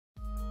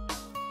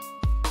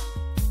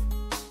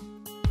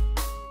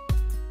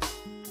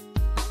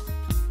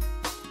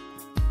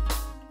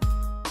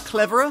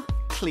Cleverer,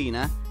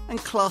 cleaner and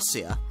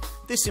classier,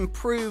 this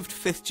improved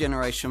 5th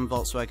generation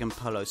Volkswagen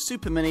Polo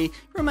Supermini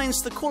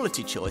remains the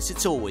quality choice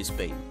it's always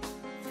been.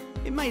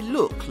 It may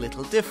look a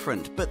little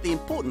different, but the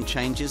important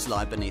changes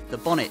lie beneath the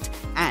bonnet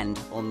and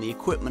on the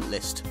equipment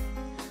list.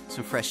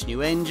 Some fresh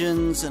new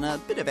engines and a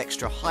bit of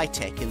extra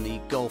high-tech in the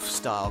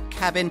Golf-style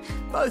cabin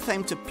both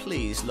aim to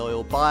please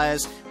loyal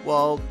buyers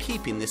while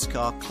keeping this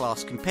car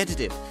class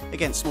competitive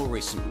against more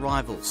recent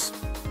rivals.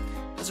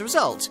 As a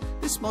result,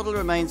 this model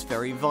remains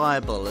very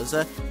viable as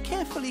a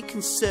carefully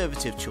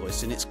conservative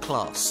choice in its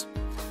class.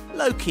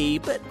 Low-key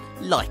but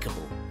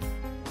likeable.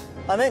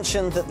 I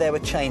mentioned that there were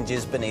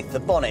changes beneath the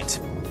bonnet.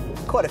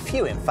 Quite a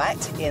few, in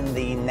fact, in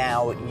the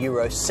now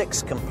Euro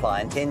 6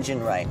 compliant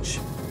engine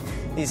range.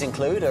 These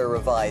include a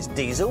revised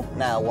diesel,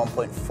 now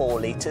 1.4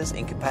 litres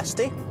in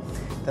capacity.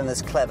 Then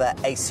there's clever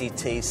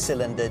ACT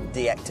cylinder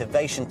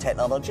deactivation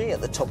technology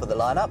at the top of the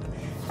lineup,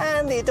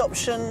 and the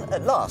adoption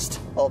at last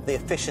of the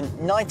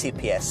efficient 90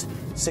 PS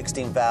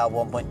 16-valve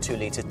 1.2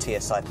 litre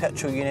TSI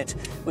petrol unit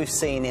we've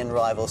seen in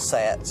rival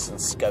Seats and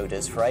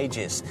Skodas for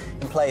ages,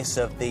 in place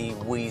of the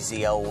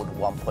wheezy old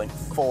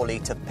 1.4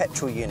 litre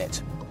petrol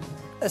unit.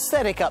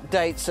 Aesthetic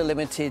updates are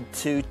limited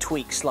to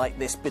tweaks like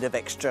this bit of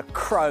extra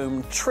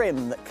chrome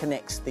trim that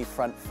connects the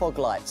front fog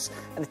lights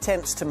and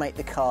attempts to make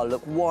the car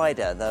look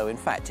wider, though in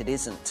fact it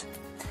isn't.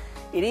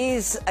 It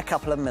is a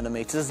couple of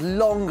millimetres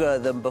longer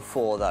than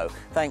before though,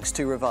 thanks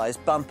to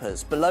revised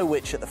bumpers, below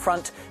which at the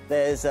front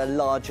there's a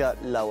larger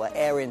lower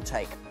air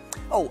intake.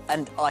 Oh,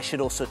 and I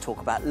should also talk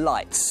about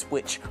lights,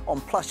 which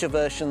on plusher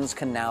versions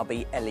can now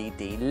be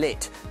LED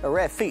lit, a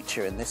rare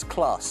feature in this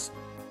class.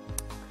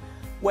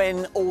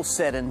 When all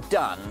said and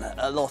done,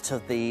 a lot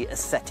of the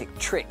aesthetic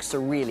tricks are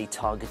really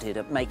targeted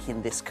at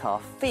making this car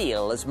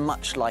feel as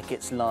much like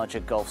its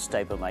larger Golf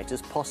stablemate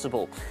as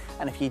possible.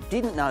 And if you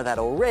didn't know that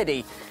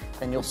already,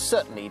 then you'll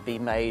certainly be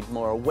made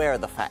more aware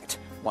of the fact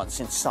once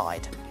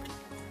inside.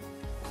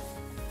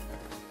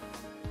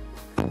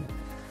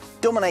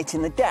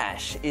 Dominating the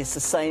dash is the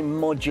same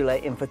modular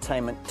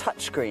infotainment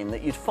touchscreen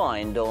that you'd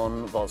find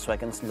on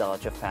Volkswagen's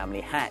larger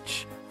family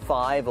hatch.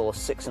 5 or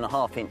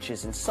 6.5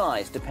 inches in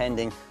size,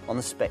 depending on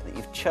the spec that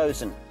you've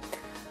chosen.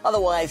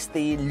 Otherwise,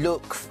 the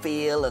look,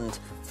 feel and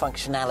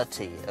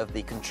functionality of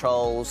the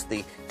controls,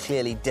 the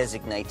clearly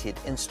designated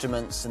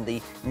instruments and the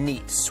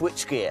neat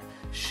switchgear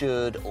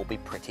should all be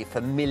pretty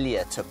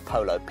familiar to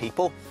Polo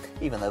people,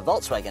 even though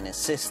Volkswagen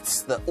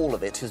insists that all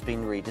of it has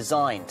been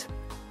redesigned.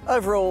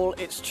 Overall,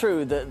 it's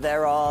true that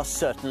there are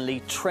certainly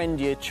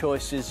trendier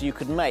choices you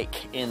could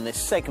make in this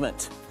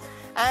segment,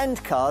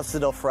 and cars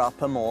that offer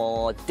up a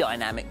more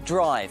dynamic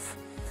drive.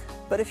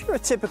 But if you're a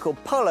typical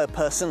Polo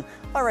person,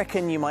 I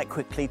reckon you might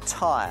quickly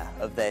tire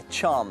of their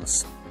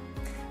charms.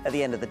 At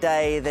the end of the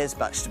day, there's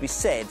much to be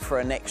said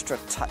for an extra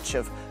touch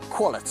of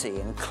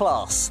quality and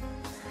class.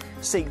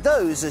 Seek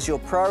those as your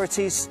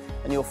priorities,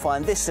 and you'll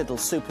find this little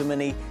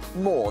Supermini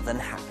more than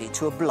happy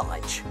to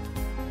oblige.